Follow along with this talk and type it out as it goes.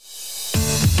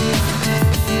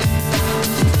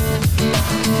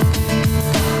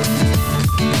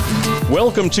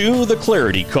Welcome to The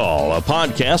Clarity Call, a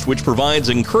podcast which provides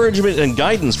encouragement and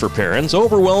guidance for parents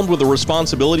overwhelmed with the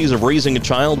responsibilities of raising a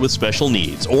child with special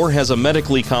needs or has a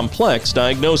medically complex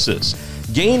diagnosis.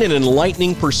 Gain an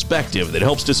enlightening perspective that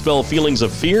helps dispel feelings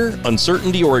of fear,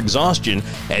 uncertainty, or exhaustion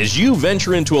as you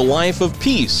venture into a life of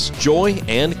peace, joy,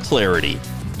 and clarity.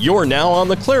 You're now on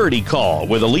The Clarity Call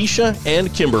with Alicia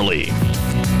and Kimberly.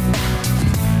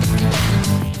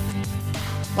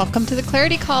 Welcome to The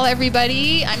Clarity Call,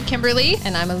 everybody. I'm Kimberly.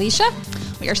 And I'm Alicia.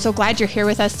 We are so glad you're here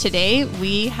with us today.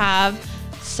 We have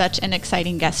such an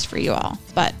exciting guest for you all.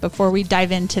 But before we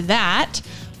dive into that,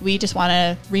 we just want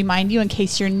to remind you, in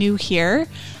case you're new here,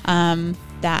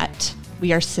 that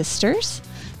we are sisters.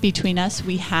 Between us,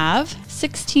 we have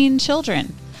 16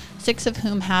 children, 6 of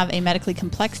whom have a medically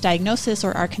complex diagnosis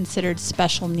or are considered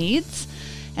special needs.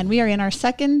 And we are in our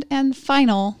second and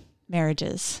final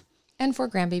marriages. And 4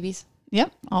 grandbabies.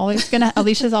 Yep.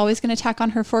 Alicia's always going to tack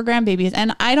on her 4 grandbabies.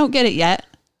 And I don't get it yet,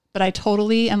 but I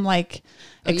totally am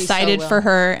excited for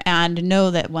her and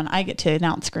know that when I get to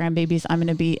announce grandbabies, I'm going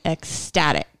to be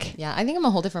ecstatic. Yeah, I think I'm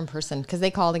a whole different person because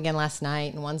they called again last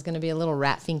night and one's going to be a little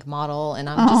Ratfink model. And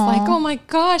I'm just like, oh my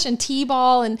gosh, and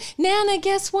T-ball and Nana,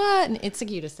 guess what? And it's the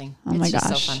cutest thing. Oh my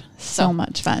gosh. So fun. So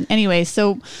much fun. Anyway,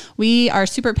 so we are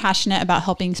super passionate about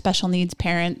helping special needs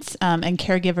parents and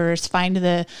caregivers find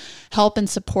the help and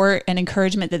support and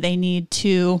encouragement that they need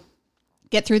to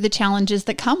get through the challenges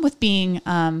that come with being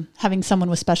having someone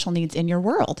with special needs in your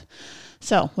world.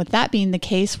 So with that being the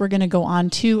case, we're going to go on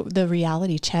to the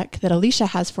reality check that Alicia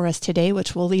has for us today,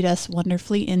 which will lead us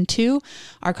wonderfully into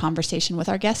our conversation with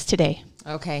our guest today.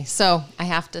 Okay, so I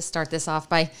have to start this off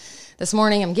by this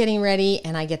morning I'm getting ready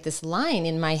and I get this line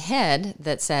in my head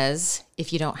that says,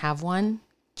 if you don't have one,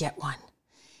 get one.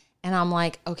 And I'm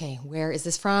like, okay, where is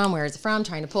this from? Where is it from?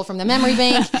 Trying to pull from the memory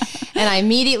bank. And I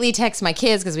immediately text my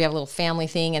kids because we have a little family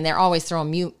thing and they're always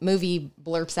throwing movie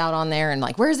blurps out on there and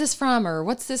like, where's this from? Or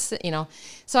what's this,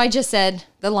 So I just said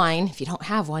the line, if you don't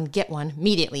have one, get one.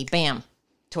 Immediately, bam,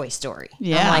 Toy Story.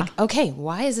 Yeah. I'm like, okay,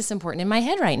 why is this important in my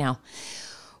head right now?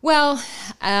 Well,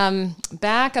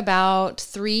 back about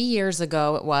 3 years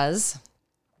ago it was,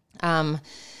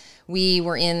 we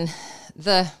were in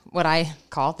what I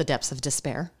call the depths of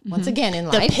despair. Once again in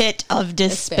life. The pit of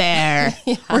despair.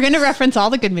 Yeah. We're going to reference all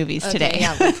the good movies today.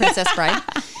 Yeah, Princess Bride.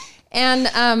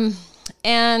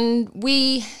 And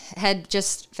we had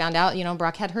just found out,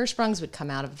 Brock had Hirschsprungs, would come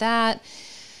out of that.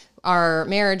 Our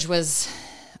marriage was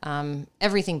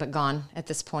everything but gone at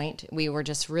this point. We were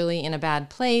just really in a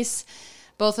bad place,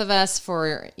 both of us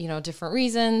for, different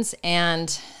reasons.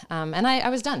 And I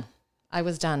was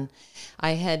done.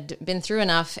 I had been through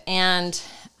enough, and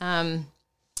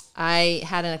I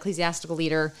had an ecclesiastical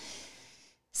leader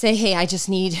say, hey, I just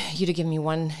need you to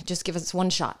give us one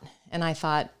shot. And I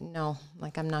thought, no,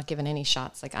 I'm not giving any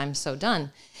shots. I'm so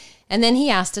done. And then he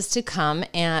asked us to come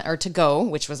or to go,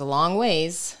 which was a long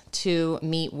ways, to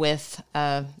meet with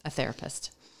a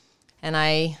therapist. And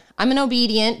I'm an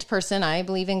obedient person. I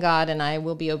believe in God and I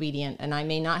will be obedient. And I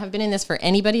may not have been in this for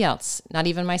anybody else, not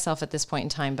even myself at this point in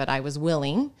time, but I was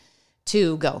willing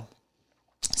to go.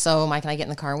 So Mike and I get in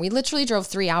the car and we literally drove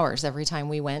 3 hours every time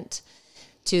we went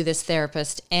to this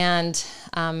therapist. And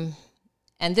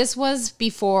this was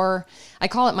before, I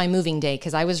call it my moving day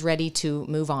because I was ready to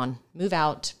move on, move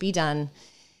out, be done.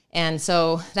 And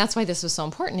so that's why this was so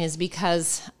important is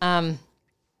because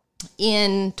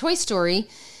in Toy Story,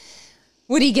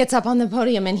 Woody gets up on the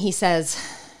podium and he says,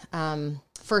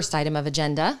 first item of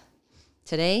agenda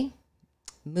today,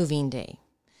 moving day.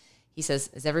 He says,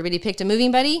 has everybody picked a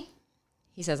moving buddy?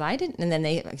 He says, I didn't. And then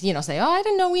they, say, oh, I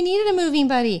didn't know we needed a moving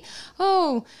buddy.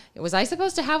 Oh, was I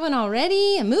supposed to have one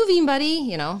already? A moving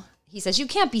buddy, He says, you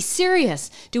can't be serious.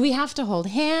 Do we have to hold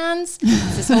hands?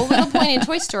 It's this whole little point in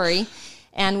Toy Story.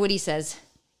 And Woody says,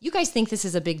 you guys think this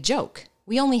is a big joke.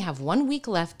 We only have 1 week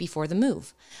left before the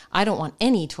move. I don't want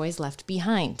any toys left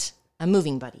behind. A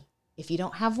moving buddy. If you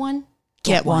don't have one,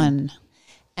 get one.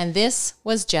 And this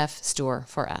was Geoff Steurer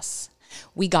for us.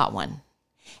 We got one.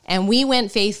 And we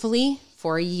went faithfully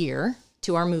for a year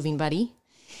to our moving buddy.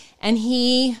 And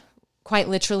he quite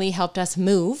literally helped us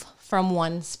move from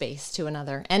one space to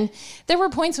another. And there were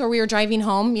points where we were driving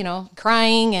home,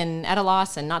 crying and at a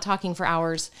loss and not talking for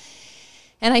hours.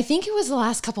 And I think it was the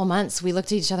last couple months we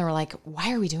looked at each other and were like,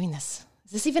 why are we doing this?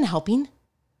 Is this even helping?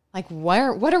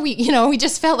 What are we, we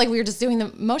just felt like we were just doing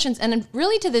the motions. And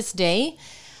really to this day,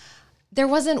 there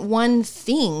wasn't one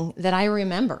thing that I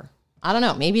remember. I don't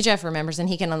know, maybe Geoff remembers and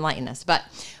he can enlighten us. But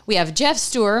we have Geoff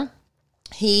Steurer.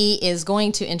 He is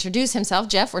going to introduce himself.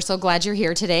 Geoff, we're so glad you're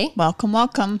here today. Welcome,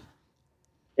 welcome.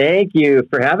 Thank you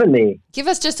for having me. Give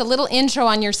us just a little intro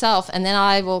on yourself, and then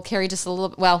I will carry just a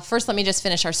little. Well, first, let me just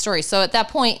finish our story. So at that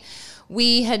point,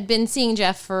 we had been seeing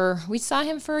Geoff we saw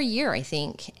him for a year, I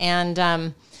think. And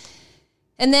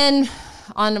then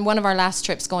on one of our last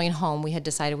trips going home, we had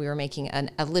decided we were making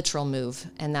a literal move.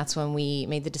 And that's when we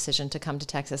made the decision to come to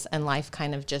Texas, and life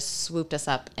kind of just swooped us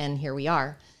up, and here we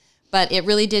are. But it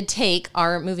really did take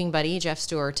our moving buddy, Geoff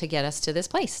Steurer, to get us to this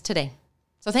place today.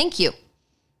 So thank you.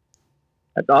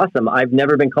 That's awesome. I've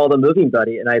never been called a moving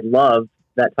buddy, and I love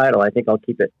that title. I think I'll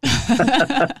keep it.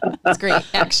 That's great,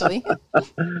 actually.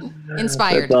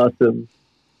 Inspired. That's awesome.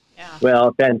 Yeah.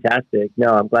 Well, fantastic.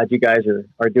 No, I'm glad you guys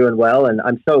are doing well, and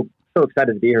I'm so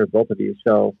excited to be here with both of you.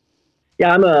 So,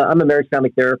 yeah, I'm a marriage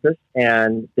family therapist,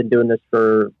 and been doing this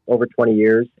for over 20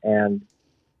 years, and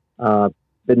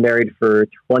been married for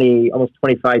almost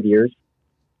 25 years.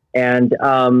 And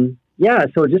yeah,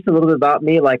 so just a little bit about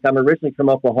me. Like, I'm originally from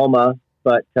Oklahoma,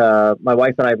 but my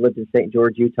wife and I have lived in St.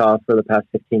 George, Utah for the past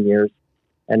 15 years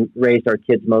and raised our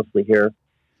kids mostly here.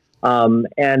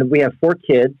 And we have 4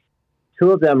 kids.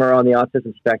 2 of them are on the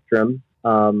autism spectrum,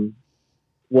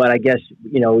 what I guess,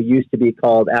 used to be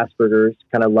called Asperger's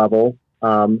kind of level.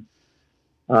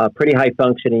 Pretty high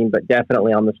functioning, but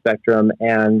definitely on the spectrum.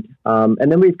 And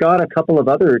then we've got a couple of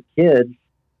other kids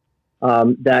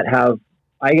that have,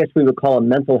 I guess we would call them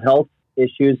mental health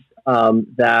issues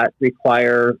that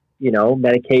require,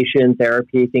 medication,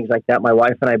 therapy, things like that. My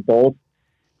wife and I both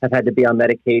have had to be on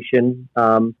medication.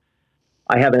 I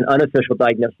have an unofficial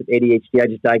diagnosis of ADHD. I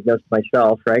just diagnosed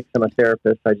myself, right? 'Cause I'm a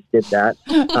therapist. I just did that.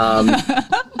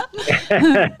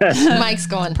 Mike's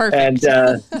going perfect.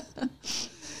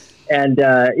 And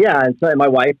so my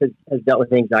wife has dealt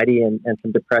with anxiety and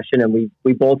some depression, and we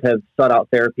both have sought out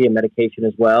therapy and medication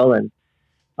as well. And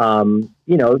and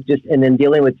then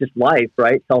dealing with just life,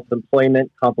 right?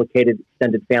 Self-employment, complicated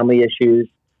extended family issues,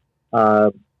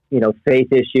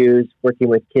 faith issues, working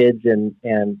with kids and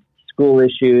school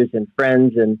issues and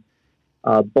friends and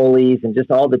bullies, and just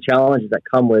all the challenges that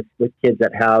come with kids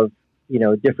that have,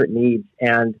 different needs.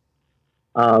 And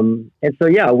so,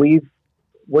 yeah,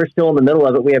 we're still in the middle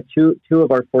of it. We have two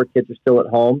of our 4 kids are still at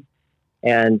home,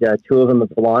 and 2 of them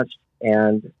have launched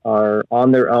and are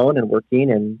on their own and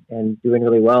working and doing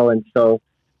really well. And so,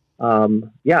 I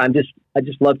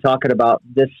just love talking about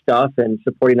this stuff and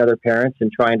supporting other parents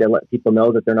and trying to let people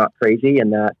know that they're not crazy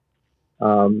and that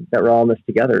we're all in this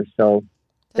together. So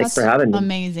thanks for having me.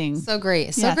 Amazing. So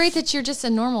great. So great that you're just a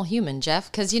normal human,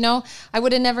 Geoff, because, I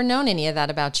would have never known any of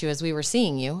that about you as we were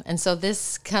seeing you. And so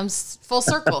this comes full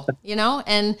circle,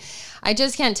 and I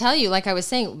just can't tell you, like I was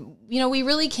saying, we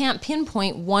really can't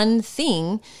pinpoint one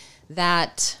thing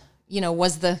that,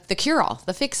 was the cure-all,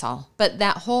 the fix-all. But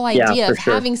that whole idea of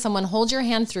having someone hold your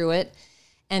hand through it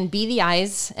and be the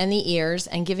eyes and the ears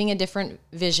and giving a different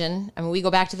vision. I mean, we go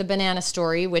back to the banana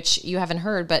story, which you haven't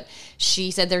heard, but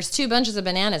she said there's 2 bunches of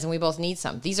bananas and we both need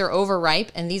some. These are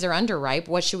overripe and these are underripe.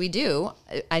 What should we do?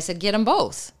 I said, get them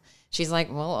both. She's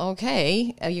like, well,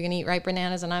 okay. Are you going to eat ripe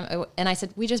bananas? And I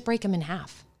said, we just break them in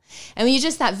half. And you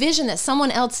just, that vision that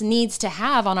someone else needs to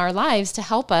have on our lives to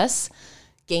help us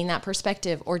gain that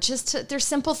perspective, or just there's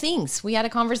simple things. We had a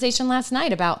conversation last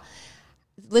night about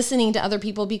listening to other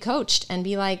people be coached and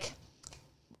be like,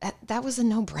 that was a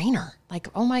no-brainer. Like,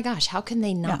 oh my gosh, how can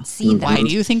they not see that? Why do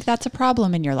you think that's a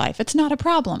problem in your life? It's not a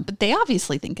problem, but they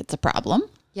obviously think it's a problem.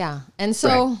 Yeah. And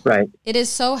so right. It is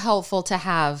so helpful to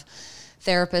have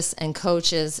therapists and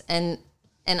coaches. And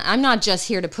I'm not just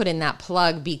here to put in that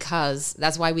plug, because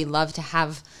that's why we love to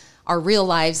have our real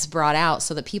lives brought out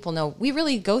so that people know we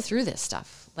really go through this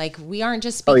stuff. Like, we aren't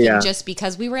just speaking just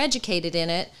because we were educated in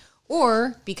it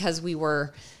or because we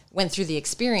went through the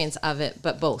experience of it,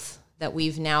 but both. That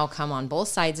we've now come on both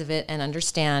sides of it and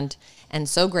understand, and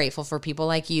so grateful for people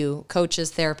like you,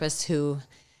 coaches, therapists, who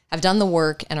have done the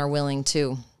work and are willing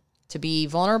to be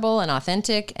vulnerable and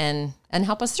authentic and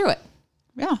help us through it.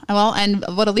 Yeah. Well, and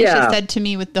what Alicia said to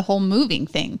me with the whole moving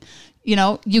thing,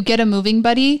 you get a moving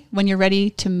buddy when you're ready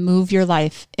to move your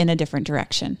life in a different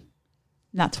direction.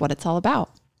 And that's what it's all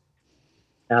about.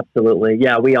 Absolutely.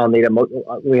 Yeah. We all need them.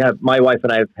 My wife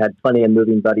and I have had plenty of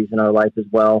moving buddies in our life as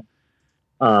well.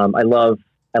 I love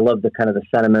the kind of the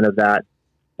sentiment of that.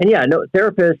 And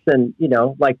therapists and,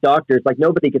 like doctors, like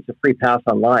nobody gets a free pass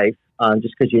on life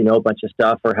just because you know a bunch of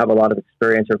stuff or have a lot of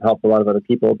experience or have helped a lot of other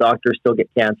people. Doctors still get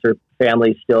cancer.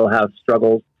 Families still have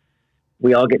struggles.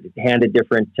 We all get handed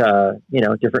different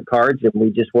cards, and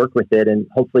we just work with it and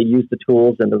hopefully use the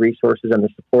tools and the resources and the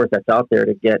support that's out there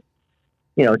to get,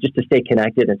 just to stay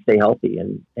connected and stay healthy. I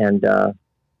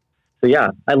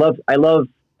love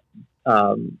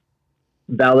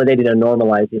validating and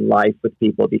normalizing life with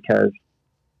people, because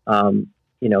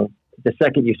the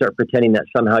second you start pretending that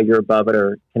somehow you're above it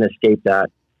or can escape that,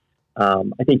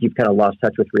 I think you've kind of lost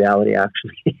touch with reality,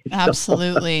 actually.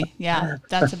 Absolutely. Yeah,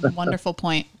 that's a wonderful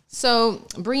point. So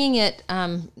bringing it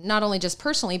not only just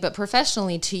personally, but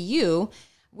professionally to you,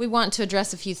 we want to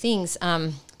address a few things.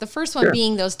 The first one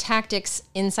being those tactics,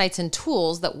 insights, and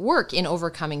tools that work in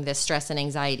overcoming this stress and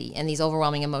anxiety and these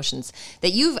overwhelming emotions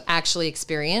that you've actually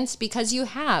experienced because you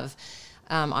have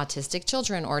autistic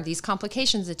children or these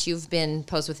complications that you've been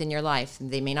posed with in your life.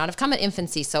 They may not have come at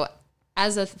infancy. So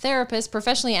as a therapist,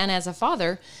 professionally, and as a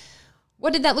father,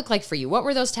 what did that look like for you? What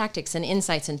were those tactics and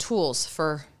insights and tools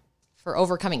for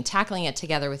overcoming, tackling it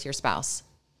together with your spouse?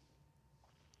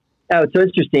 Oh, it's so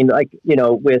interesting. Like,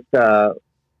 with a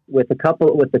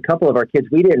couple of our kids,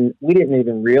 we didn't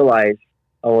even realize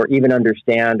or even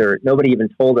understand, or nobody even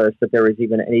told us that there was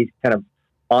even any kind of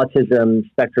autism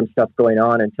spectrum stuff going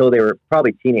on until they were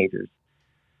probably teenagers.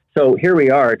 So here we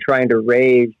are trying to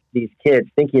raise these kids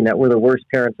thinking that we're the worst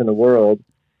parents in the world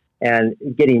and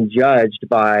getting judged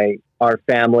by our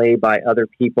family, by other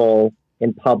people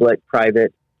in public,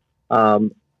 private,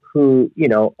 who,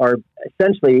 are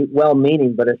essentially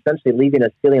well-meaning, but essentially leaving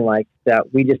us feeling like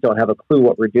that we just don't have a clue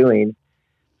what we're doing.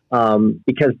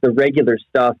 Because the regular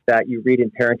stuff that you read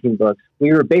in parenting books,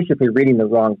 we were basically reading the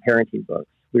wrong parenting books.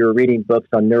 We were reading books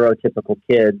on neurotypical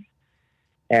kids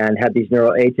and had these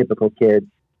neuroatypical kids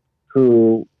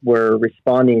who were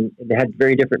responding. They had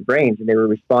very different brains and they were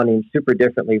responding super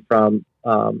differently from,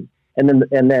 and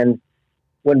then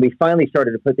when we finally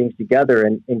started to put things together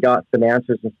and got some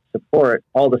answers and support,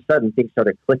 all of a sudden things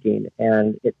started clicking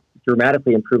and it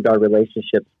dramatically improved our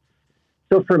relationships.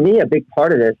 So for me, a big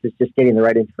part of this is just getting the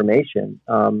right information.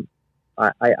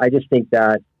 I just think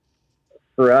that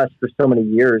for us, for so many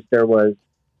years, there was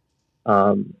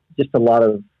just a lot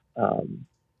of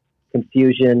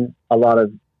confusion, a lot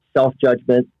of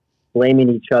self-judgment, blaming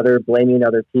each other, blaming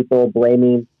other people,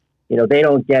 blaming, they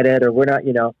don't get it or we're not,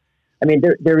 I mean,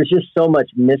 there was just so much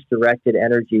misdirected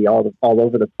energy all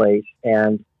over the place.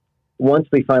 And once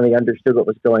we finally understood what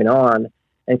was going on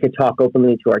and could talk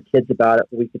openly to our kids about it,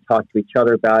 we could talk to each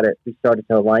other about it, we started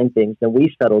to align things, and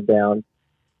we settled down.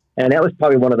 And that was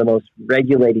probably one of the most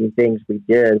regulating things we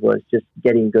did, was just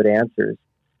getting good answers.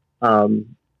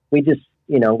 We just,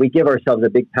 we give ourselves a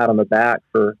big pat on the back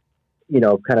for,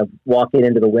 kind of walking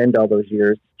into the wind all those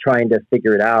years, trying to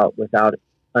figure it out without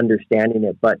understanding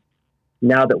it. But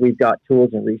now that we've got tools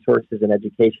and resources and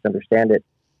education to understand it,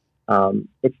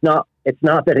 it's not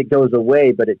that it goes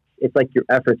away, but it's like your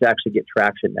efforts actually get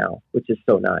traction now, which is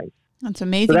so nice. That's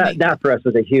amazing. So that for us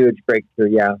was a huge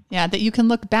breakthrough. Yeah. Yeah. That you can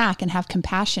look back and have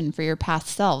compassion for your past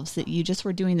selves, that you just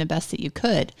were doing the best that you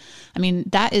could. I mean,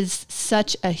 that is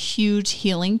such a huge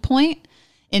healing point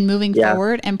in moving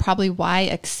forward, and probably why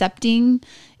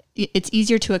it's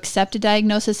easier to accept a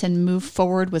diagnosis and move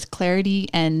forward with clarity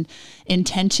and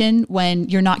intention when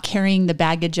you're not carrying the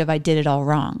baggage of I did it all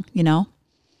wrong,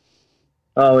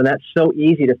 Oh, and that's so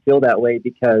easy to feel that way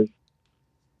because,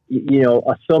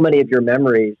 so many of your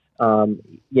memories,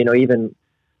 even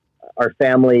our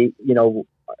family,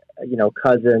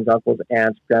 cousins, uncles,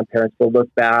 aunts, grandparents will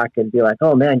look back and be like,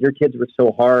 oh man, your kids were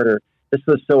so hard, or this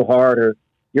was so hard, or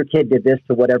your kid did this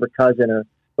to whatever cousin, or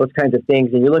those kinds of things.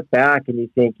 And you look back and you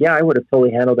think, yeah, I would have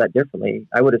totally handled that differently.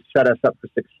 I would have set us up for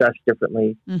success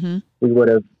differently. Mm-hmm. We would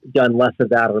have done less of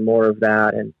that or more of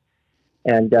that. And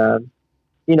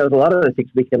there's a lot of other things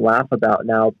we can laugh about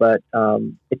now, but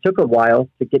it took a while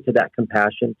to get to that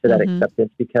compassion, to that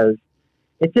acceptance, because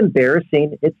it's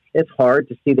embarrassing. It's hard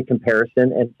to see the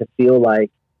comparison and to feel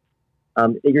like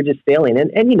that you're just failing. And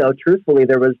truthfully,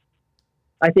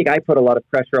 I think I put a lot of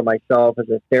pressure on myself as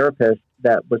a therapist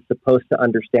that was supposed to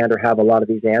understand or have a lot of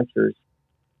these answers.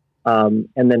 And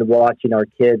then watching our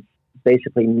kids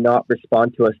basically not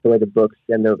respond to us the way the books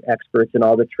and the experts and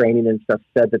all the training and stuff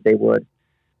said that they would.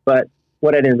 But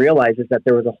what I didn't realize is that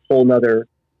there was a whole nother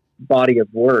body of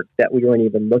work that we weren't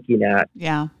even looking at.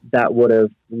 Yeah. That would have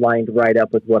lined right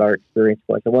up with what our experience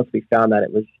was. And once we found that,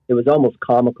 it was almost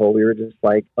comical. We were just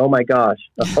like, oh my gosh.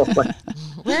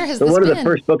 Where has so this one been? of the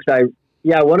first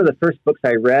books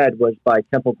I read was by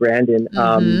Temple Grandin,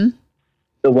 the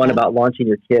one about launching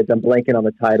your kids. I'm blanking on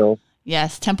the title.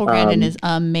 Yes, Temple Grandin is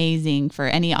amazing for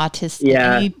any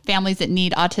any families that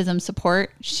need autism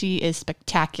support. She is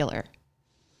spectacular.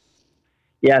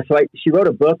 Yeah, so she wrote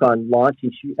a book on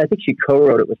launching. I think she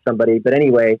co-wrote it with somebody. But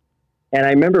anyway, and I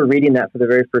remember reading that for the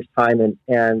very first time,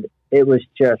 and it was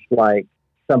just like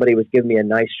somebody was giving me a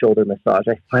nice shoulder massage.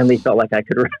 I finally felt like I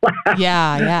could relax.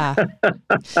 Yeah.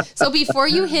 So before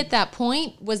you hit that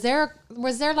point, was there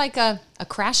like a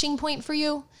crashing point for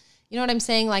you? You know what I'm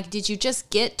saying? Like, did you just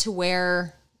get to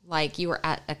where like you were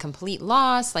at a complete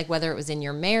loss, like whether it was in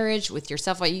your marriage with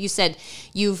yourself, like you said,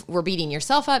 you were beating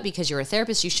yourself up because you're a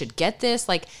therapist, you should get this.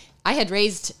 Like I had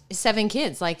raised 7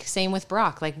 kids, like same with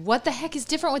Brock. Like what the heck is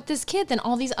different with this kid than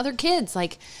all these other kids?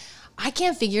 Like I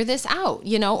can't figure this out,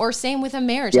 you know, or same with a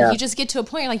marriage. Yeah. Like you just get to a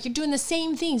point, like you're doing the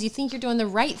same things. You think you're doing the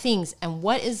right things and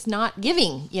what is not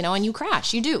giving, you know, and you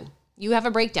crash, you have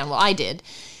a breakdown. Well, I did.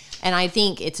 And I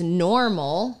think it's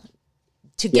normal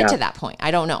to get to that point.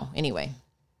 I don't know. Anyway.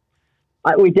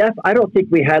 I don't think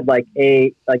we had like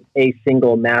a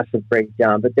single massive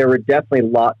breakdown, but there were definitely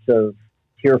lots of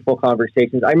tearful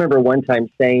conversations. I remember one time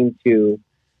saying to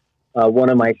one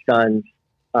of my sons,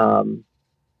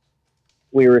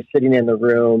 we were sitting in the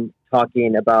room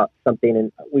talking about something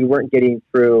and we weren't getting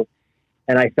through,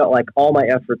 and I felt like all my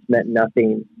efforts meant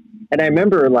nothing. And I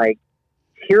remember like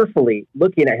tearfully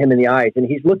looking at him in the eyes, and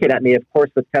he's looking at me, of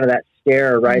course, with kind of that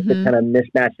stare, right? The kind of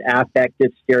mismatched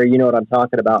affective stare. You know what I'm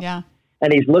talking about? Yeah.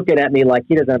 And he's looking at me like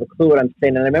he doesn't have a clue what I'm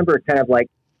saying. And I remember kind of like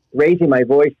raising my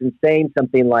voice and saying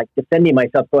something like defending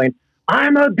myself, going,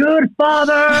 "I'm a good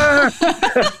father."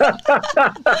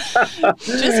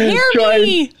 Just hear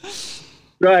me.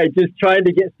 Right. Just trying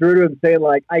to get through to him, saying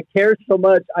like, I care so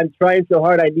much. I'm trying so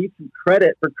hard. I need some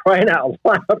credit for crying out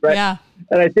loud. Right. Yeah.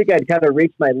 And I think I'd kind of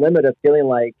reached my limit of feeling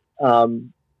like,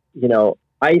 you know,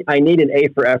 I need an A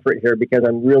for effort here because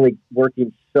I'm really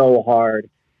working so hard.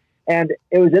 And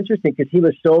it was interesting because he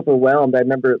was so overwhelmed. I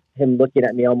remember him looking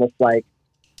at me almost like,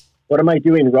 what am I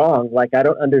doing wrong? Like, I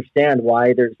don't understand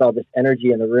why there's all this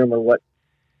energy in the room or what.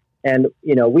 And,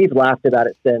 you know, we've laughed about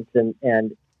it since.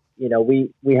 And you know,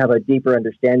 we have a deeper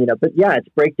understanding of, but yeah, it's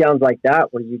breakdowns like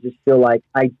that where you just feel like,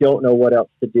 I don't know what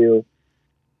else to do.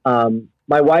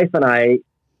 My wife and I,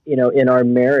 you know, in our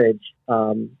marriage,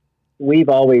 we've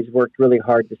always worked really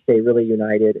hard to stay really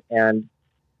united. And,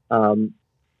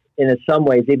 in some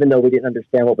ways, even though we didn't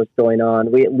understand what was going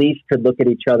on, we at least could look at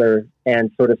each other and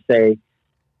sort of say,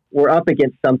 we're up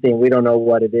against something. We don't know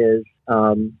what it is.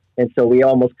 And so we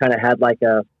almost kind of had like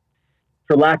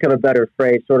for lack of a better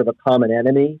phrase, sort of a common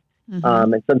enemy.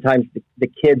 And sometimes the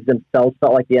kids themselves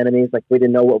felt like the enemies, like we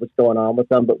didn't know what was going on with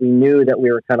them, but we knew that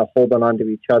we were kind of holding on to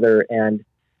each other and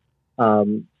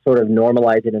sort of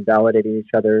normalizing and validating each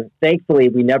other. Thankfully,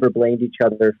 we never blamed each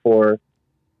other for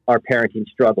our parenting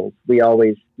struggles. We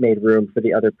always made room for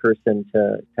the other person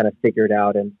to kind of figure it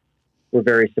out, and we're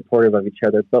very supportive of each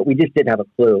other, but we just didn't have a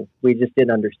clue. We just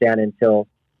didn't understand until,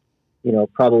 you know,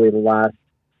 probably the last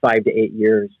 5 to 8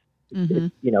 years.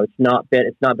 You know, it's not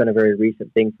been a very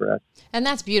recent thing for us. And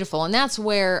that's beautiful. And that's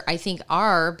where I think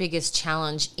our biggest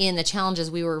challenge in the challenges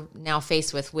we were now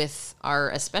faced with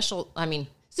our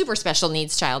super special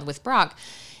needs child with Brock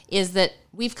is that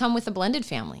we've come with a blended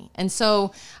family. And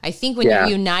so I think when you're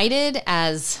united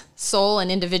as sole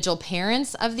and individual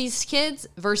parents of these kids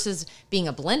versus being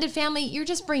a blended family, you're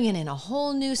just bringing in a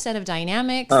whole new set of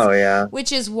dynamics. Oh yeah.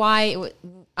 Which is why,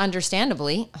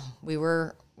 understandably, we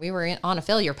were on a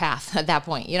failure path at that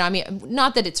point. You know, I mean,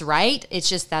 not that it's right. It's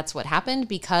just that's what happened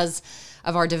because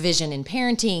of our division in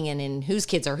parenting and in whose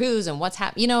kids are whose and what's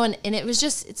happening, you know, and it was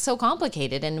just, it's so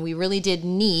complicated. And we really did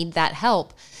need that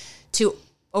help to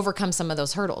overcome some of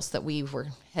those hurdles that we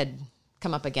had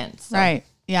come up against. So. Right.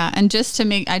 Yeah. And just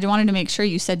I wanted to make sure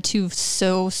you said 2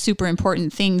 so super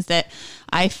important things that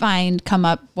I find come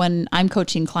up when I'm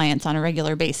coaching clients on a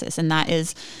regular basis. And that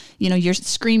is, you know, you're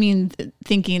screaming,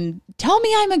 thinking, tell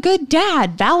me I'm a good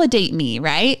dad, validate me,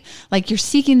 right? Like you're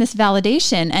seeking this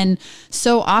validation. And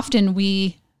so often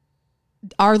we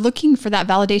are looking for that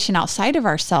validation outside of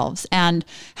ourselves, and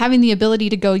having the ability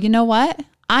to go, you know what?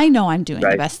 I know I'm doing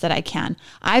the best that I can.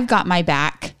 I've got my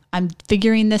back. I'm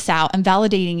figuring this out, and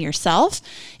validating yourself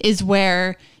is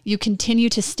where you continue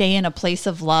to stay in a place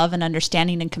of love and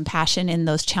understanding and compassion in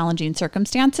those challenging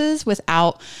circumstances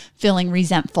without feeling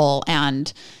resentful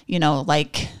and, you know,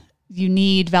 like you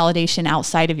need validation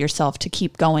outside of yourself to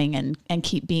keep going and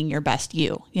keep being your best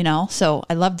you know? So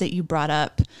I love that you brought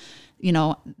up, you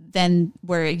know, then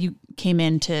where you came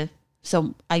into,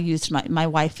 so I used my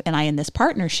wife and I in this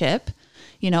partnership,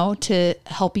 you know, to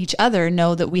help each other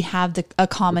know that we have a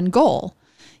common goal,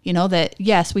 you know, that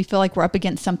yes, we feel like we're up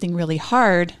against something really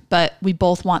hard, but we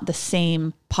both want the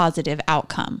same positive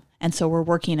outcome. And so we're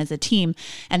working as a team,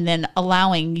 and then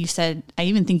allowing, I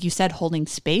even think you said holding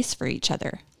space for each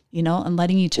other, you know, and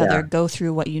letting each other go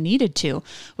through what you needed to,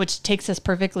 which takes us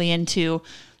perfectly into,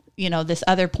 you know, this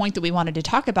other point that we wanted to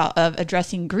talk about of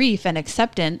addressing grief and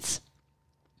acceptance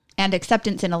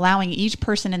in allowing each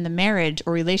person in the marriage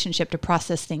or relationship to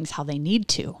process things how they need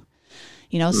to,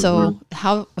 you know, so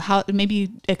how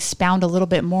maybe expound a little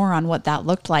bit more on what that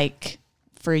looked like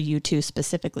for you two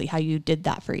specifically, how you did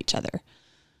that for each other.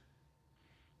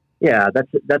 Yeah,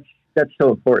 that's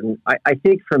so important. I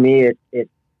think for me,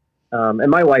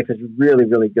 and my wife is really,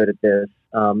 really good at this,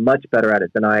 much better at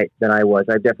it than I was.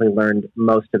 I've definitely learned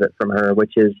most of it from her,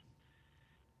 which is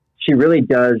she really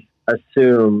does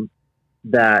assume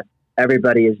that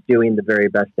everybody is doing the very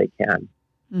best they can,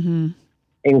 mm-hmm.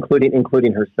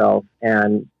 including herself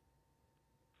and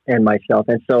myself.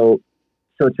 And so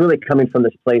it's really coming from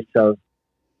this place of,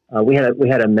 we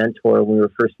had a mentor when we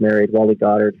were first married, Wally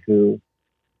Goddard, who,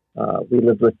 we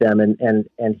lived with them, and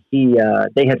he,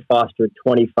 they had fostered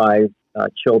 25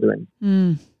 children.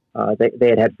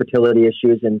 They had fertility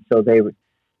issues, and so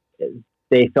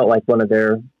they felt like one of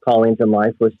their callings in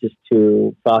life was just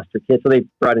to foster kids. So they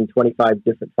brought in 25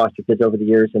 different foster kids over the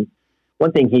years. And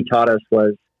one thing he taught us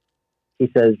was, he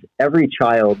says, every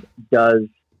child does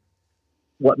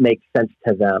what makes sense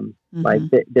to them. Mm-hmm. Like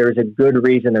there's a good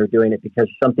reason they're doing it, because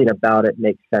something about it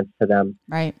makes sense to them.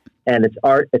 Right. And it's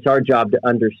our job to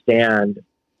understand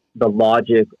the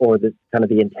logic or the kind of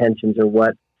the intentions, or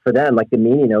what for them, like the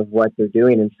meaning of what they're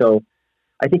doing. And so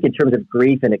I think in terms of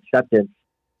grief and acceptance,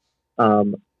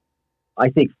 I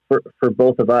think for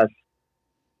both of us,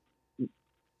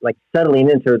 like settling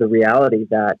into the reality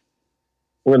that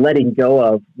we're letting go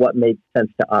of what made sense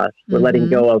to us. We're mm-hmm. letting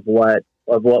go of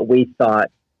what we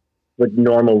thought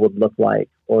normal would look like,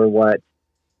 or what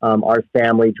our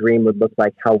family dream would look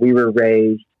like, how we were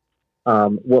raised,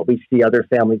 what we see other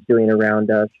families doing around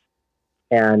us,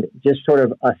 and just sort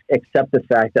of accept the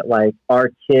fact that, like, our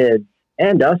kids,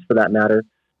 and us for that matter,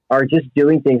 are just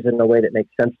doing things in a way that makes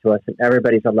sense to us, and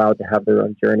everybody's allowed to have their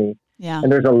own journey. Yeah.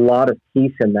 And there's a lot of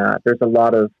peace in that. There's a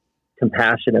lot of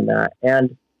compassion in that.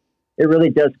 And it really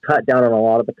does cut down on a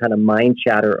lot of the kind of mind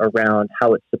chatter around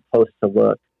how it's supposed to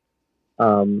look.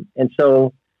 And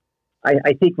so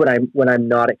I think when I'm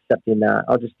not accepting that,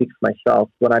 I'll just speak for myself.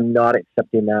 When I'm not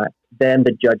accepting that, then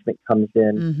the judgment comes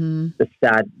in,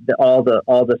 mm-hmm. all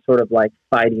the sort of like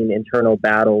fighting internal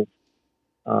battles.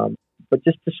 But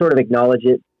just to sort of acknowledge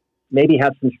it, maybe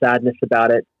have some sadness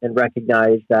about it, and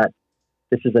recognize that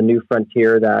this is a new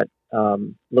frontier that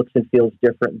looks and feels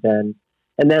different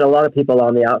and then a lot of people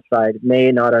on the outside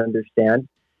may not understand,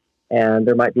 and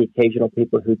there might be occasional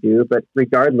people who do, but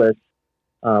regardless,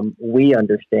 we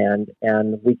understand,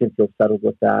 and we can feel settled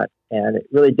with that. And it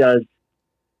really does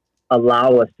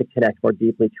allow us to connect more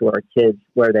deeply to our kids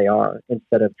where they are,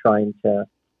 instead of trying to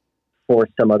force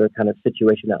some other kind of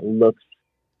situation that looks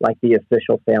like the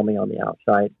official family on the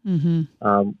outside,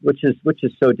 mm-hmm. Which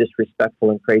is so disrespectful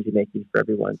and crazy making for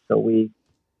everyone. So we've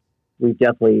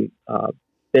definitely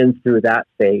been through that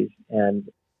phase, and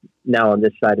now on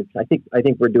this side, I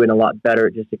think we're doing a lot better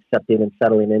at just accepting and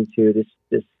settling into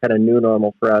this kind of new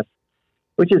normal for us,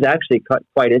 which is actually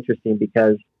quite interesting,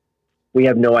 because we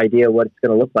have no idea what it's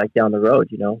going to look like down the road.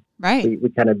 You know, right? We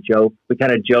kind of joke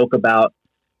about,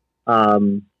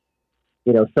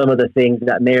 some of the things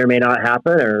that may or may not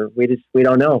happen, or we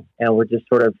don't know. And we're just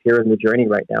sort of here in the journey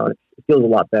right now. And it feels a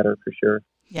lot better for sure.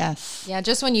 Yes. Yeah.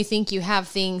 Just when you think you have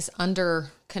things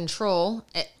under control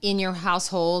in your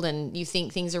household, and you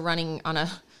think things are running on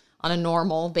a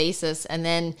normal basis, and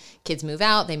then kids move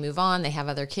out, they move on, they have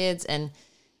other kids. And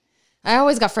I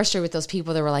always got frustrated with those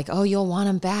people that were like, oh, you'll want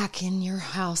them back in your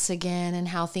house again, and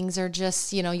how things are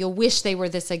just, you'll wish they were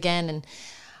this again. And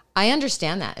I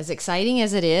understand that. As exciting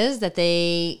as it is that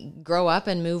they grow up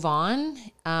and move on,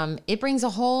 it brings a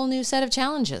whole new set of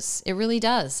challenges. It really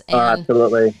does. And,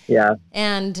 absolutely. Yeah.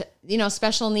 And,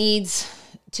 special needs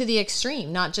to the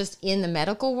extreme, not just in the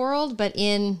medical world, but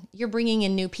you're bringing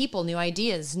in new people, new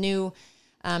ideas, new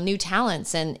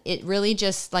talents. And it really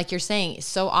just, like you're saying, it's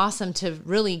so awesome to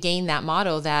really gain that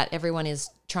motto that everyone is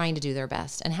trying to do their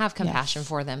best and have compassion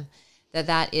for them.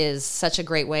 That is such a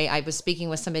great way. I was speaking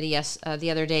with somebody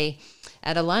the other day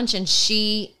at a lunch, and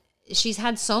she's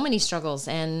had so many struggles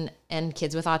and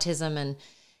kids with autism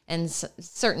and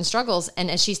certain struggles. And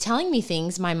as she's telling me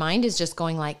things, my mind is just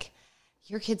going like,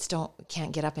 your kids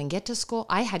can't get up and get to school.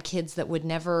 I had kids that would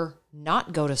never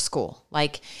not go to school.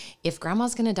 Like, if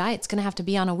grandma's going to die, it's going to have to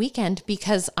be on a weekend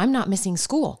because I'm not missing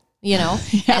school, yeah.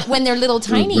 when they're little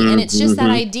tiny. Mm-hmm, and it's just that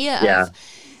idea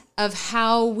of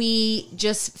how we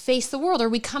just face the world, or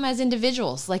we come as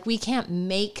individuals. Like, we can't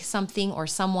make something or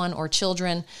someone or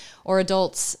children or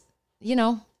adults,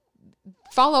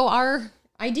 follow our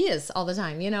ideas all the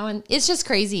time, and it's just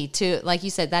crazy to, like you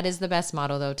said, that is the best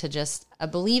motto though, to just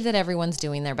believe that everyone's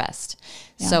doing their best.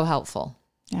 Yeah. So helpful.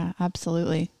 Yeah,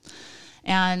 absolutely.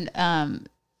 And,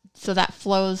 So that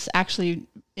flows actually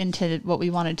into what we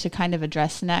wanted to kind of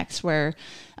address next, where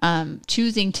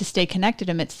choosing to stay connected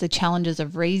amidst the challenges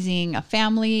of raising a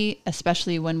family,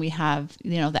 especially when we have,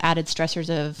 the added stressors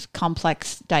of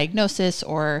complex diagnosis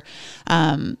or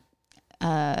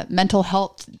mental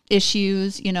health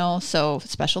issues, so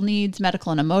special needs,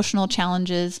 medical and emotional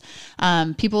challenges,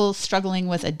 people struggling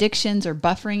with addictions or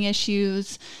buffering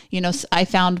issues. I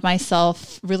found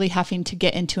myself really having to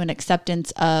get into an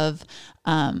acceptance of,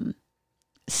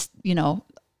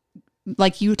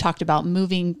 like you talked about,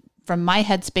 moving from my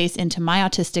headspace into my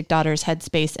autistic daughter's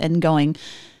headspace and going,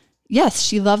 yes,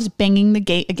 she loves banging the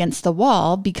gate against the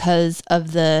wall because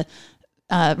of the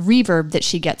reverb that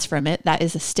she gets from it. That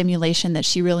is a stimulation that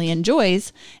she really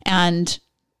enjoys. And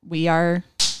we are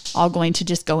all going to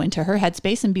just go into her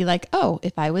headspace and be like, oh,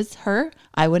 if I was her,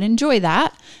 I would enjoy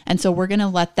that. And so we're going to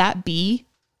let that be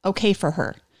okay for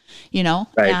her, Right.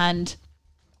 And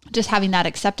just having that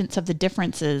acceptance of the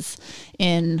differences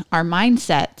in our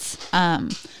mindsets.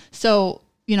 So,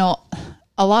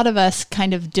 a lot of us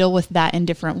kind of deal with that in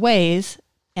different ways,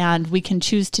 and we can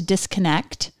choose to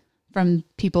disconnect from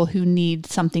people who need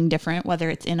something different, whether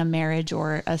it's in a marriage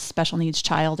or a special needs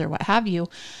child or what have you.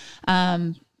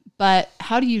 But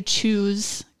how do you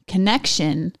choose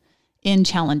connection in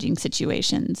challenging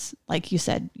situations? Like you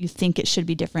said, you think it should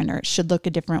be different, or it should look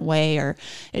a different way, or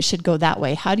it should go that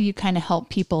way. How do you kind of help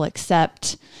people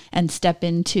accept and step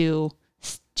into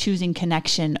choosing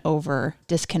connection over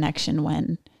disconnection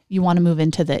when you want to move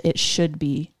into the it should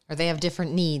be? Or they have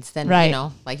different needs than, right.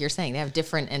 Like you're saying, they have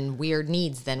different and weird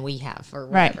needs than we have, or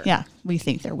whatever. Right. Yeah. We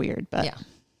think they're weird, but yeah.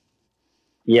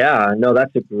 Yeah, no,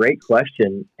 that's a great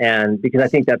question. And because I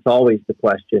think that's always the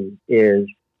question, is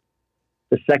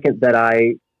the second that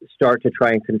I start to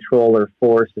try and control or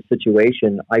force a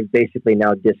situation, I've basically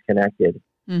now disconnected.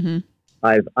 Mm-hmm.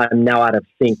 I'm now out of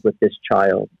sync with this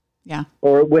child. Yeah.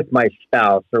 Or with my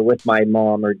spouse, or with my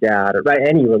mom or dad, or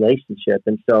any relationship.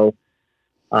 And so,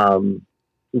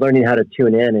 learning how to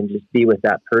tune in and just be with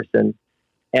that person.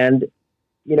 And,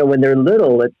 when they're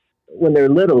little,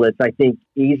 it's, I think,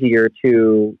 easier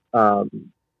to,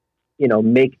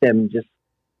 make them just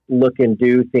look and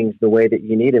do things the way that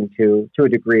you need them to a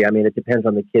degree. I mean, it depends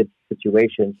on the kid's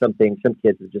situation. Some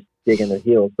kids are just digging their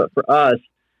heels. But for us,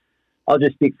 I'll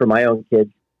just speak for my own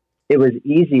kids. It was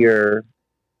easier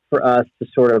for us to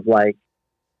sort of like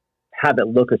have it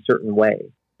look a certain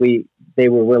way. They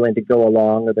were willing to go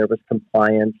along, or there was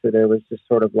compliance, or there was just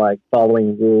sort of like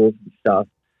following rules and stuff.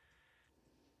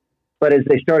 But as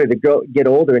they started to get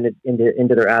older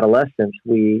into their adolescence,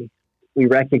 we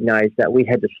recognized that we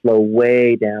had to slow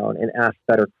way down and ask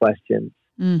better questions.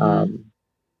 Mm-hmm.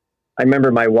 I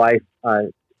remember my wife,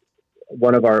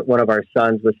 one of our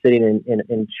sons was sitting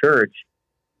in church,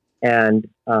 and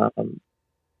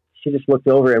she just looked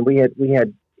over, and we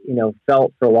had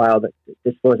felt for a while that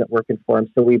this wasn't working for him.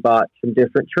 So we bought some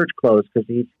different church clothes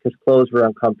because clothes were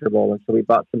uncomfortable. And so we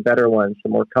bought some better ones,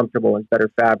 some more comfortable and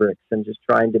better fabrics, and just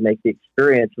trying to make the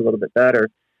experience a little bit better.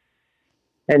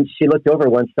 And she looked over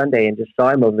one Sunday and just saw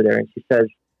him over there. And she says,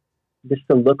 just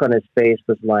the look on his face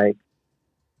was like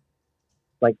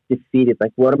defeated.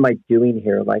 Like, what am I doing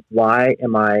here? Like, why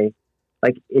am I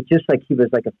like, it just like he was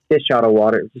like a fish out of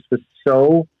water. It just was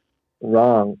so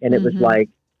wrong. And it was like,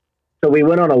 so we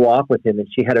went on a walk with him, and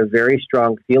she had a very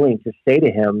strong feeling to say to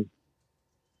him,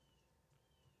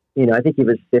 I think he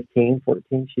was 15,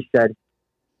 14. She said,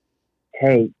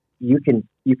 hey, you can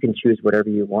choose whatever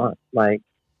you want. Like,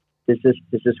 does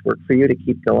this work for you to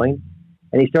keep going?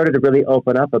 And he started to really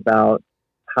open up about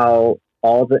how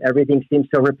everything seems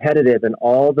so repetitive, and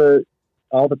all the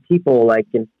people, like,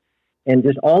 and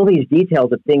just all these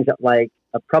details of things that like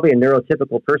probably a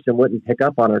neurotypical person wouldn't pick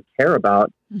up on or care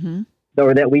about. Mm-hmm.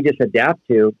 Or that we just adapt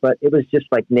to, but it was just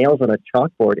like nails on a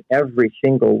chalkboard every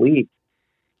single week.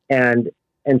 And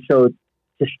so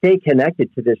to stay connected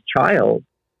to this child,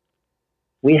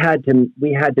 we had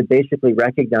to basically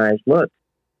recognize, look,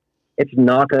 it's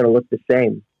not going to look the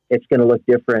same. It's going to look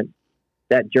different.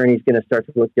 That journey is going to start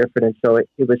to look different. And so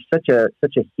it was such a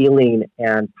healing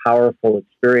and powerful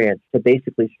experience to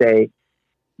basically say,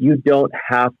 you don't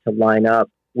have to line up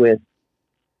with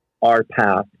our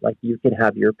path. Like, you can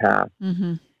have your path.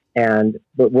 Mm-hmm.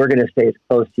 But we're going to stay as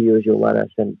close to you as you'll let us.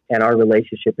 And our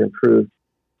relationship improved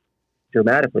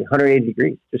dramatically, 180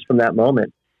 degrees just from that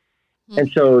moment. Mm-hmm.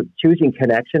 And so choosing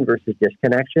connection versus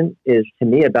disconnection is, to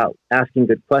me, about asking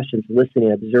good questions,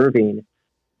 listening, observing,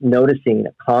 noticing,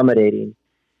 accommodating,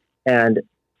 and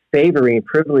favoring,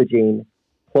 privileging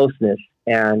closeness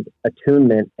and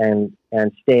attunement, and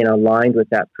staying aligned with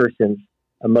that person's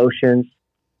emotions,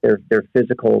 their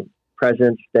physical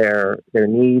presence, their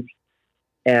needs,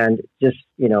 and just,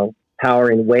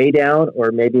 powering way down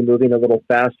or maybe moving a little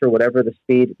faster, whatever the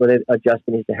speed, whatever adjustment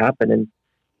needs to happen.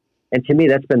 And to me,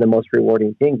 that's been the most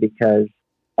rewarding thing, because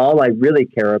all I really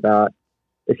care about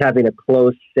is having a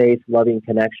close, safe, loving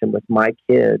connection with my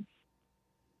kids.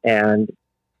 And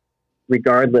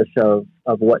regardless of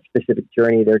what specific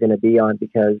journey they're going to be on,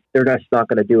 because they're just not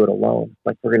going to do it alone.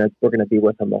 Like we're going to be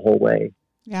with them the whole way.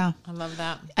 Yeah. I love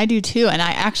that. I do too. And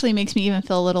I actually makes me even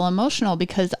feel a little emotional,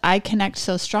 because I connect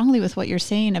so strongly with what you're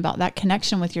saying about that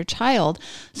connection with your child.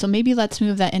 So maybe let's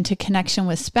move that into connection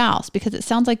with spouse, because it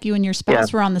sounds like you and your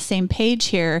spouse were on the same page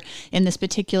here in this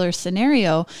particular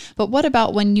scenario. But what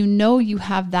about when you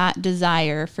have that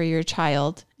desire for your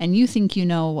child and you think you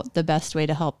know what the best way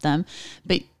to help them,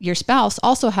 but your spouse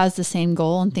also has the same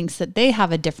goal and thinks that they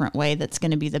have a different way that's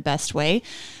going to be the best way?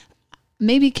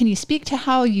 Maybe can you speak to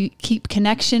how you keep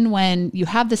connection when you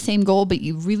have the same goal, but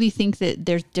you really think that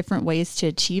there's different ways to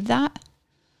achieve that?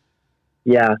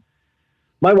 Yeah.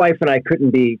 My wife and I couldn't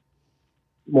be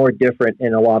more different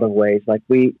in a lot of ways. Like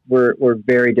we're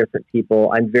very different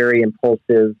people. I'm very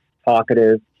impulsive,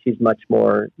 talkative. She's much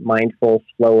more mindful,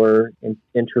 slower, and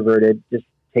introverted, just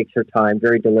takes her time,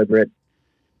 very deliberate.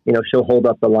 She'll hold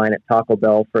up the line at Taco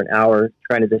Bell for an hour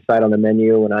trying to decide on the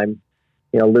menu, and I'm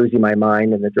losing my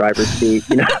mind in the driver's seat,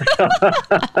 So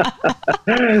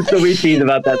we tease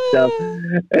about that stuff.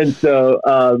 And so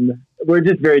we're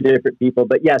just very different people.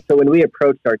 But yeah, so when we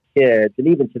approached our kids, and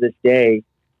even to this day,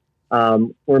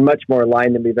 we're much more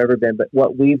aligned than we've ever been. But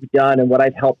what we've done and what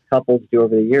I've helped couples do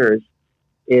over the years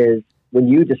is when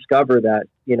you discover that,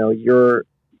 your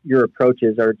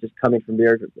approaches are just coming from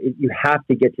there, you have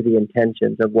to get to the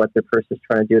intentions of what the person's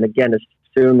trying to do. And again,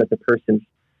 assume that the person's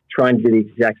trying to do the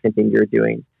exact same thing you're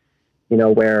doing,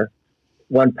 where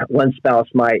one spouse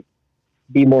might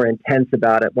be more intense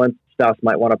about it. One spouse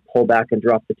might want to pull back and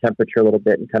drop the temperature a little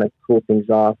bit and kind of cool things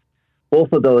off.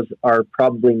 Both of those are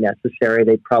probably necessary.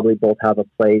 They probably both have a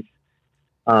place.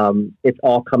 It's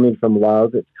all coming from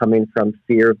love. It's coming from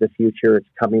fear of the future. It's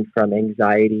coming from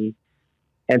anxiety.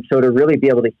 And so to really be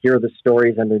able to hear the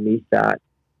stories underneath that,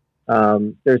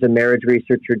 there's a marriage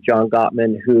researcher, John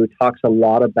Gottman, who talks a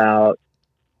lot about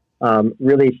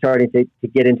really starting to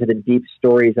get into the deep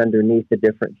stories underneath the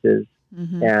differences,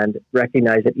 and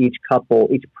recognize that each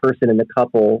person in the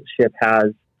coupleship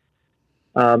has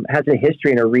a history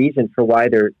and a reason for why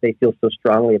they feel so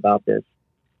strongly about this.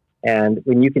 And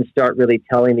when you can start really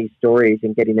telling these stories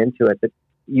and getting into it, that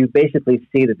you basically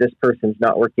see that this person's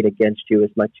not working against you as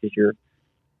much as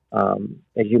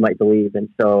as you might believe. And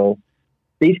so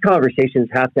these conversations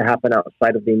have to happen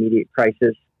outside of the immediate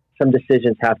crisis. Some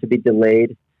decisions have to be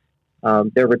delayed.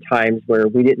 There were times where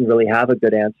we didn't really have a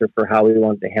good answer for how we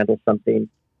wanted to handle something,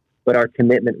 but our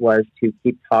commitment was to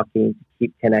keep talking, to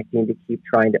keep connecting, to keep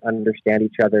trying to understand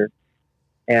each other.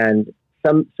 And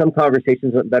some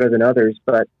conversations went better than others,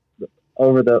 but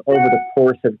over the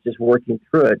course of just working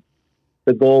through it,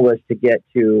 the goal was to get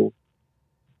to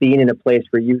being in a place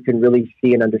where you can really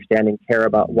see and understand and care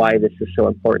about why this is so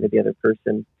important to the other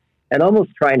person, and almost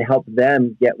try and help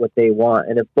them get what they want.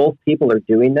 And if both people are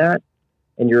doing that,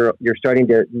 and you're starting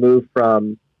to move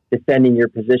from defending your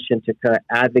position to kind of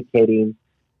advocating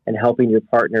and helping your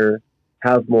partner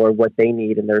have more of what they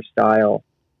need in their style,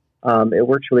 it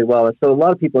works really well. And so a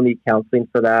lot of people need counseling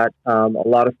for that. A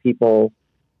lot of people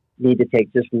need to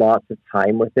take just lots of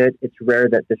time with it. It's rare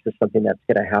that this is something that's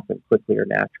going to happen quickly or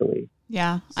naturally.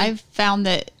 Yeah. I've found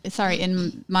that,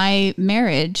 in my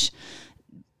marriage,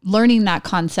 learning that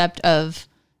concept of,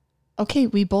 okay,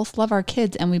 we both love our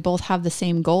kids and we both have the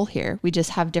same goal here. We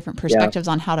just have different perspectives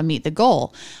on how to meet the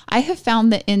goal. I have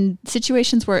found that in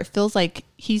situations where it feels like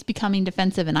he's becoming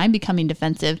defensive and I'm becoming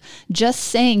defensive, just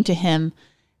saying to him,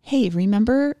 hey,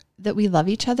 remember that we love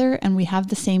each other and we have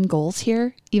the same goals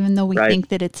here, even though we think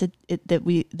that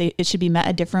it should be met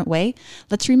a different way.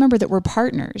 Let's remember that we're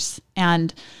partners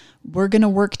and we're going to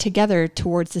work together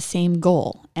towards the same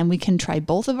goal. And we can try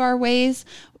both of our ways,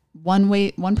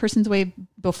 one person's way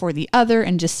before the other,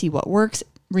 and just see what works.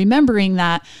 Remembering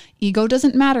that ego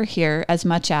doesn't matter here as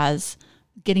much as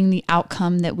getting the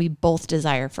outcome that we both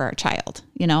desire for our child,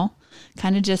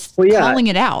 kind of just calling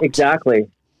it out. Exactly.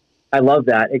 I love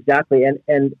that. Exactly.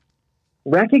 And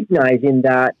recognizing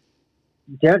that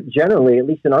generally, at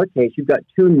least in our case, you've got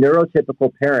two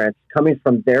neurotypical parents coming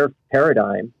from their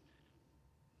paradigm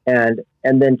and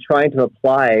then trying to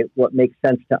apply what makes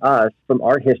sense to us from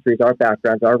our histories, our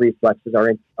backgrounds, our reflexes, our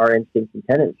instincts and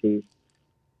tendencies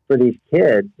for these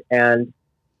kids. And,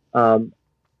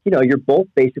 you're both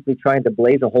basically trying to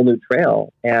blaze a whole new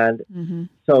trail. And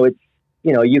so it's,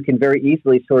 you can very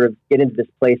easily sort of get into this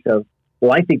place of,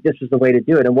 well, I think this is the way to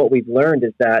do it. And what we've learned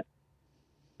is that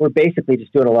we're basically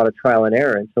just doing a lot of trial and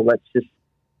error. And so let's just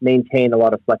maintain a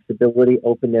lot of flexibility,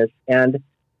 openness, and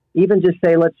even just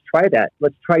say, let's try that.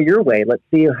 Let's try your way. Let's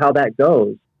see how that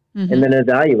goes. Mm-hmm. And then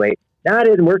evaluate. That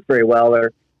didn't work very well.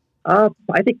 Or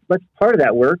I think let's part of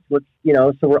that worked. Let's,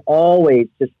 so we're always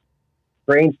just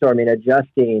brainstorming,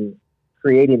 adjusting,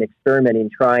 creating,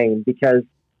 experimenting, trying, because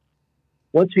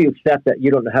once we accept that you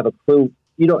don't have a clue,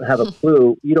 you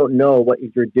don't know what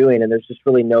you're doing, and there's just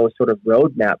really no sort of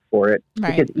roadmap for it,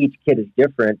 right. because each kid is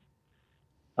different,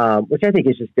 which I think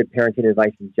is just good parenting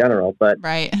advice in general. But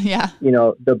right, yeah,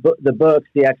 the books,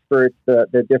 the experts,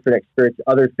 the different experts,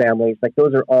 other families, like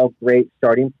those are all great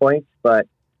starting points, but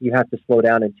you have to slow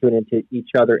down and tune into each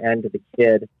other and to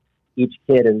each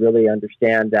kid, and really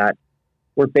understand that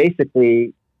we're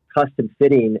basically custom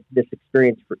fitting this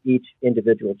experience for each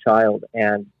individual child.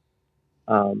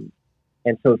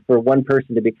 And so for one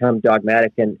person to become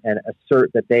dogmatic and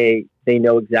assert that they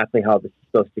know exactly how this is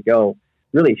supposed to go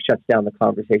really shuts down the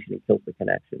conversation and kills the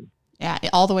connection. Yeah,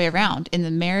 all the way around, in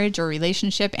the marriage or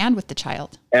relationship and with the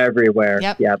child. Everywhere.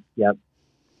 Yep.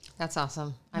 That's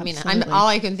awesome. Absolutely. I mean, all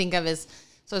I can think of is,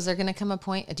 so is there going to come a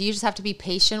point, do you just have to be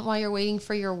patient while you're waiting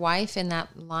for your wife in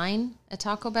that line at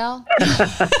Taco Bell?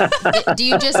 Do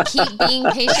you just keep being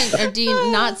patient, or do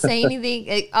you not say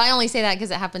anything? I only say that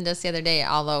because it happened to us the other day,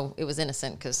 although it was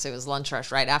innocent because it was lunch rush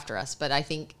right after us. But I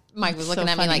think Mike was looking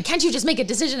at me like, can't you just make a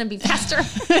decision and be faster?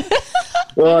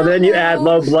 Well, then you add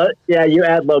low blood. Yeah, you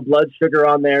add low blood sugar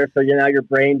on there, so now your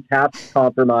brain tap's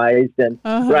compromised, and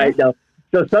right now.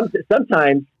 So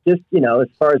sometimes, just as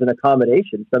far as an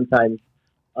accommodation, sometimes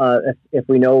if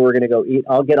we know we're going to go eat,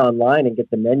 I'll get online and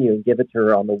get the menu and give it to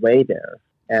her on the way there,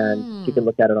 and she can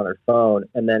look at it on her phone,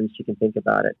 and then she can think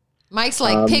about it. Mike's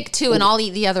like, pick two and I'll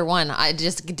eat the other one. I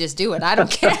just do it. I don't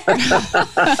care.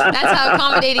 That's how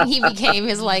accommodating he became.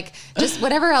 His like, just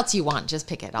whatever else you want, just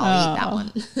pick it. I'll eat that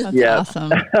one. That's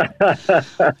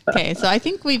awesome. Okay, so I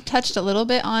think we've touched a little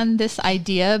bit on this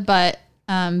idea, but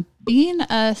being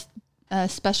a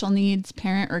special needs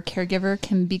parent or caregiver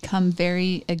can become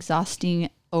very exhausting,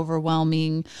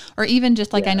 overwhelming, or even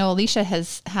just like I know Alicia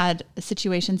has had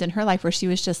situations in her life where she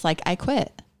was just like, I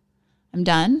quit. I'm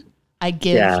done. I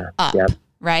give up,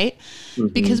 right? Mm-hmm.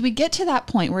 Because we get to that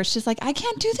point where it's just like, I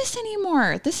can't do this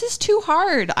anymore. This is too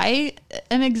hard. I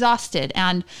am exhausted.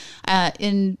 And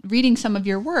in reading some of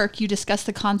your work, you discuss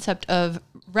the concept of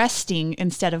resting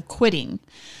instead of quitting,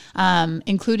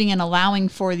 including and allowing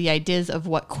for the ideas of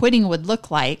what quitting would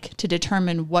look like to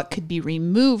determine what could be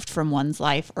removed from one's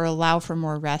life or allow for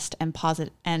more rest and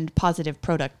positive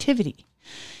productivity.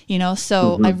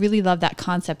 So I really love that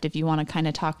concept. If you want to kind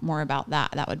of talk more about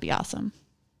that, that would be awesome.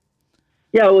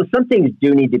 Yeah, well, some things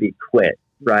do need to be quit,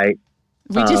 right?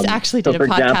 We just actually did a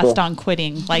podcast on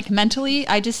quitting. Like mentally,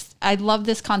 I love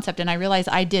this concept, and I realize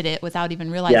I did it without even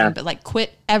realizing, but like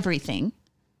quit everything.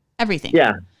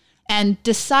 Yeah. And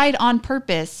decide on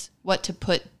purpose what to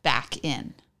put back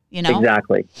in,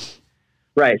 Exactly.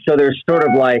 Right. So there's sort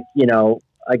of like,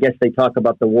 I guess they talk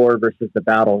about the war versus the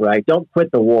battle, right? Don't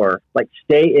quit the war. Like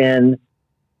stay in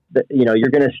you're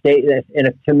going to stay.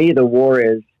 And to me, the war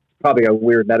is probably a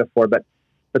weird metaphor, but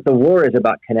the war is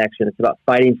about connection. It's about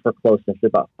fighting for closeness. It's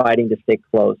about fighting to stay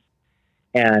close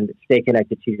and stay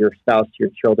connected to your spouse, to your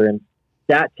children.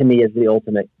 That to me is the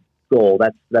ultimate goal.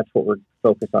 That's what we're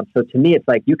focused on. So to me, it's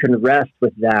like you can rest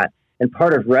with that. And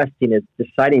part of resting is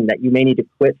deciding that you may need to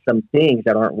quit some things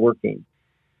that aren't working.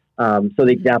 So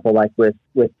the example, like with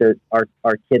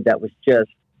our kid that was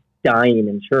just dying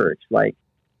in church, like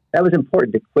that was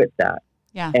important to quit that.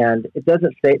 Yeah. And it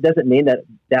doesn't mean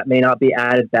that may not be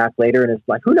added back later. And it's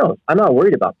like, who knows? I'm not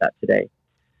worried about that today.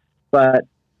 But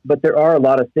there are a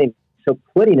lot of things. So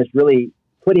quitting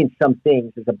some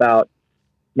things is about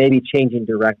maybe changing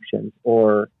directions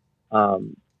or,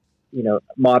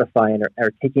 modifying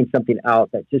or taking something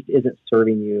out that just isn't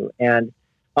serving you. And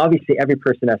obviously every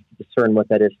person has to discern what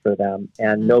that is for them,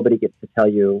 and nobody gets to tell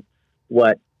you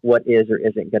what is or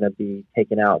isn't going to be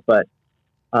taken out. But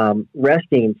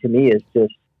resting to me is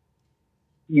just,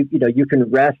 you can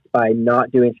rest by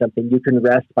not doing something. You can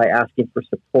rest by asking for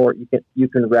support. You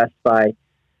can rest by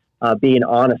being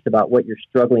honest about what you're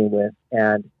struggling with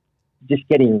and just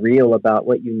getting real about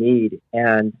what you need.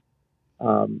 And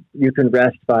you can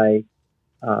rest by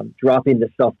dropping the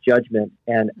self-judgment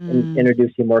and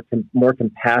introducing more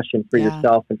compassion for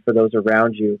yourself and for those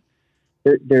around you.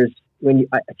 To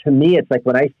me, it's like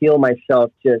when I feel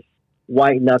myself just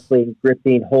white knuckling,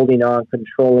 gripping, holding on,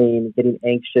 controlling, getting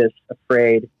anxious,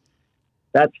 afraid.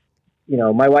 That's,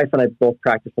 my wife and I both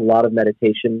practice a lot of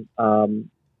meditation.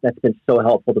 That's been so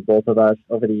helpful to both of us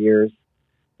over the years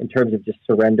in terms of just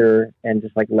surrender and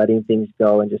just like letting things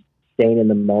go and just staying in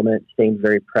the moment, staying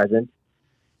very present.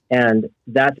 And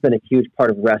that's been a huge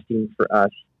part of resting for us,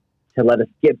 to let us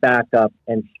get back up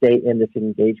and stay in this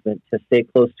engagement, to stay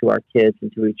close to our kids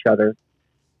and to each other.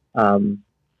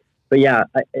 But yeah,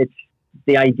 it's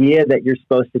the idea that you're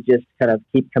supposed to just kind of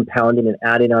keep compounding and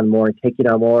adding on more and taking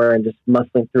on more and just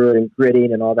muscling through it and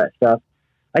gritting and all that stuff.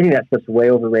 I think that stuff's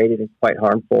way overrated and quite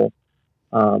harmful.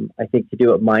 I think to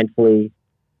do it mindfully,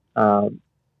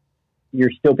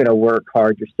 you're still going to work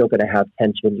hard. You're still going to have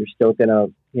tension. You're still going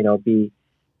to, be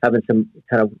having some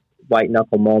kind of white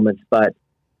knuckle moments, but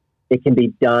it can be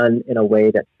done in a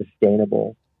way that's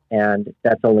sustainable. And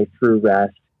that's only through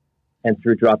rest and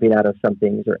through dropping out of some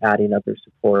things or adding other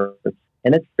supports.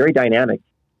 And it's very dynamic.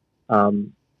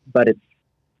 But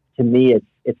to me,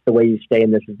 it's the way you stay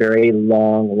in this very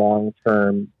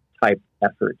long-term type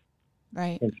effort.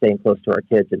 Right. And staying close to our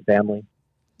kids and family.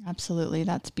 Absolutely.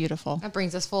 That's beautiful. That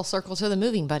brings us full circle to the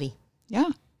moving buddy. Yeah.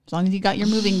 As long as you got your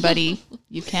moving buddy,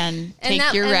 you can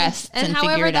take your rests and figure it out. And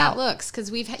however that looks,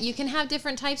 because you can have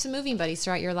different types of moving buddies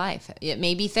throughout your life. It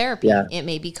may be therapy. Yeah. It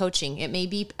may be coaching. It may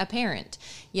be a parent.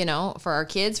 For our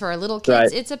kids, for our little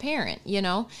kids, It's a parent.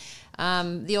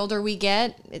 The older we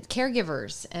get, it's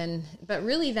caregivers. But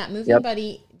really, that moving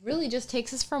buddy really just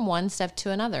takes us from one step to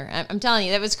another. I'm telling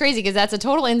you, that was crazy, because that's a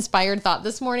total inspired thought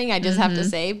this morning, I just have to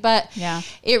say. But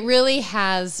it really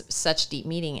has such deep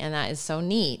meaning, and that is so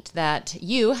neat that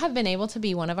you have been able to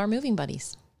be one of our moving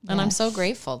buddies. And I'm so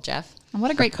grateful, Geoff. And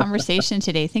what a great conversation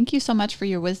today. Thank you so much for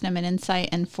your wisdom and insight,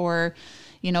 and for,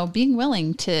 being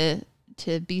willing to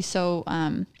be so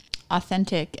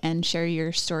authentic and share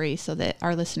your story, so that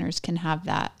our listeners can have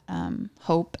that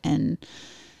hope and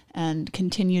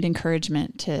continued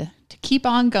encouragement to keep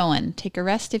on going. Take a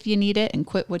rest if you need it, and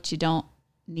quit what you don't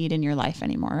need in your life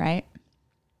anymore, right?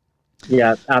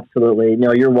 Yeah, absolutely.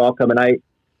 No, you're welcome. And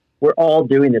we're all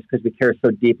doing this because we care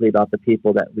so deeply about the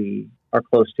people that we are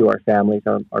close to, our families,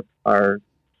 our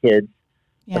kids,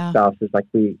 our spouses, like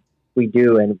we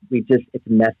do. And it's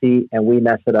messy and we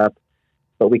mess it up,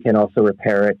 but we can also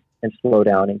repair it and slow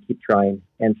down and keep trying.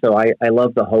 And so I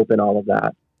love the hope in all of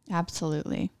that.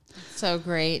 Absolutely. So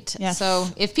great. Yes. So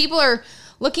if people are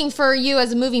looking for you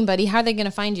as a moving buddy, how are they going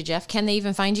to find you, Geoff? Can they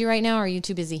even find you right now, or are you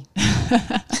too busy?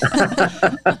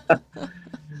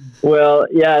 Well,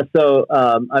 yeah. So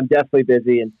I'm definitely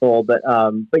busy and full, but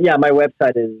yeah, my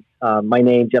website is my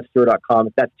name, geoffsteurer.com.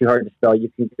 If that's too hard to spell,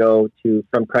 you can go to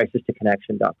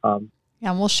fromcrisistoconnection.com.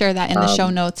 Yeah, and we'll share that in the show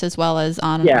notes, as well as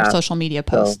on our social media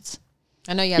posts.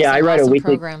 I know you have some awesome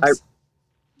programs.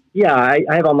 I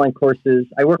have online courses.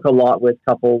 I work a lot with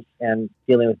couples and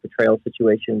dealing with betrayal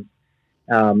situations.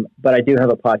 But I do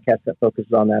have a podcast that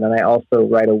focuses on that. And I also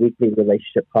write a weekly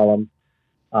relationship column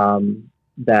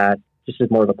that just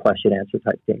is more of a question answer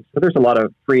type thing. So there's a lot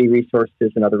of free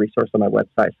resources and other resources on my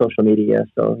website, social media.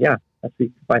 So yeah, that's where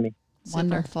you can find me.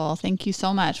 Wonderful. Thank you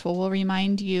so much. Well, we'll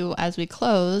remind you as we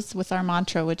close with our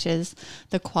mantra, which is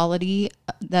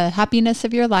the happiness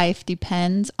of your life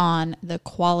depends on the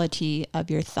quality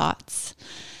of your thoughts.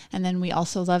 And then we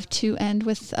also love to end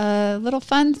with a little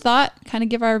fun thought, kind of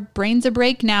give our brains a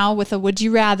break now with a would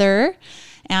you rather.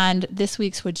 And this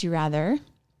week's would you rather,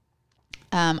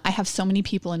 I have so many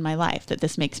people in my life that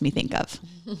this makes me think of.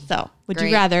 So would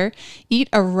you rather eat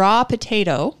a raw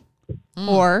potato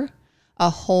or a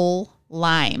whole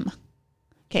lime?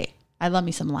 Okay, I love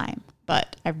me some lime,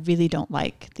 but I really don't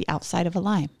like the outside of a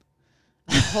lime.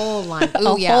 A whole lime.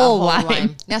 Ooh, a whole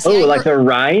lime. Now, see, like the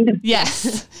rind?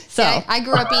 Yes. So I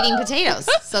grew up eating potatoes,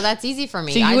 so that's easy for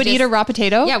me. So you would eat a raw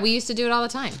potato? Yeah, we used to do it all the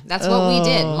time. That's what we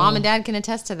did. Mom and Dad can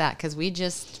attest to that, because we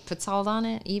just put salt on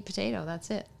it, eat potato.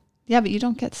 That's it. Yeah, but you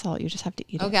don't get salt. You just have to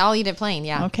eat it. Okay, I'll eat it plain,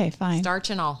 yeah. Okay, fine.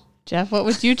 Starch and all. Geoff, what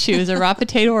would you choose, a raw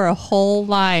potato or a whole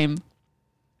lime?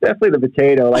 Definitely the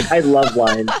potato. Like, I love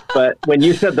limes, but when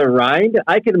you said the rind,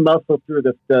 I could muscle through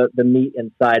the meat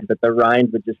inside, but the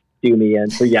rind would just do me in.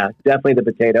 So yeah, definitely the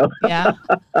potato. Yeah.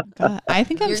 God, I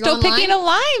think I'm still picking a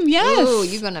lime. Yes. Ooh,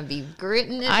 you're going to be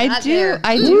gritting it. I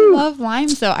do love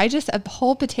limes though. I just, a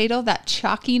whole potato, that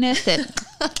chalkiness,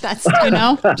 that's, I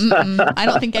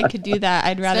don't think I could do that.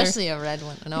 I'd rather. Especially a red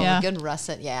one. No, a good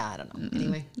russet. Yeah, I don't know.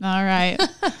 Anyway. All right.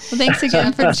 Well, thanks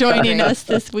again for joining us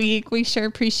this week. We sure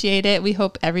appreciate it. We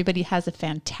hope everybody has a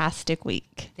fantastic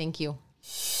week. Thank you.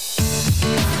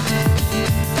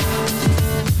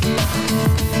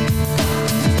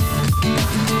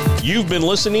 You've been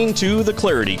listening to The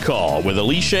Clarity Call with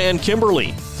Alicia and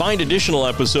Kimberly. Find additional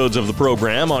episodes of the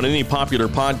program on any popular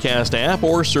podcast app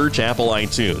or search Apple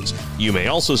iTunes. You may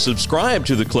also subscribe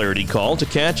to The Clarity Call to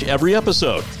catch every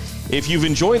episode. If you've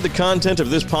enjoyed the content of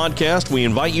this podcast, we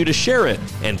invite you to share it,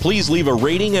 and please leave a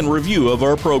rating and review of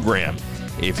our program.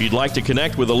 If you'd like to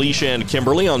connect with Alicia and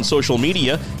Kimberly on social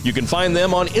media, you can find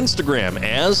them on Instagram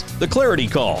as The Clarity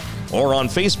Call or on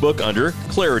Facebook under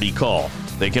Clarity Call.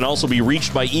 They can also be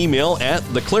reached by email at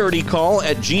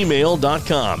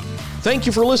theclaritycall@gmail.com. Thank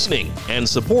you for listening and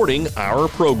supporting our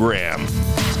program.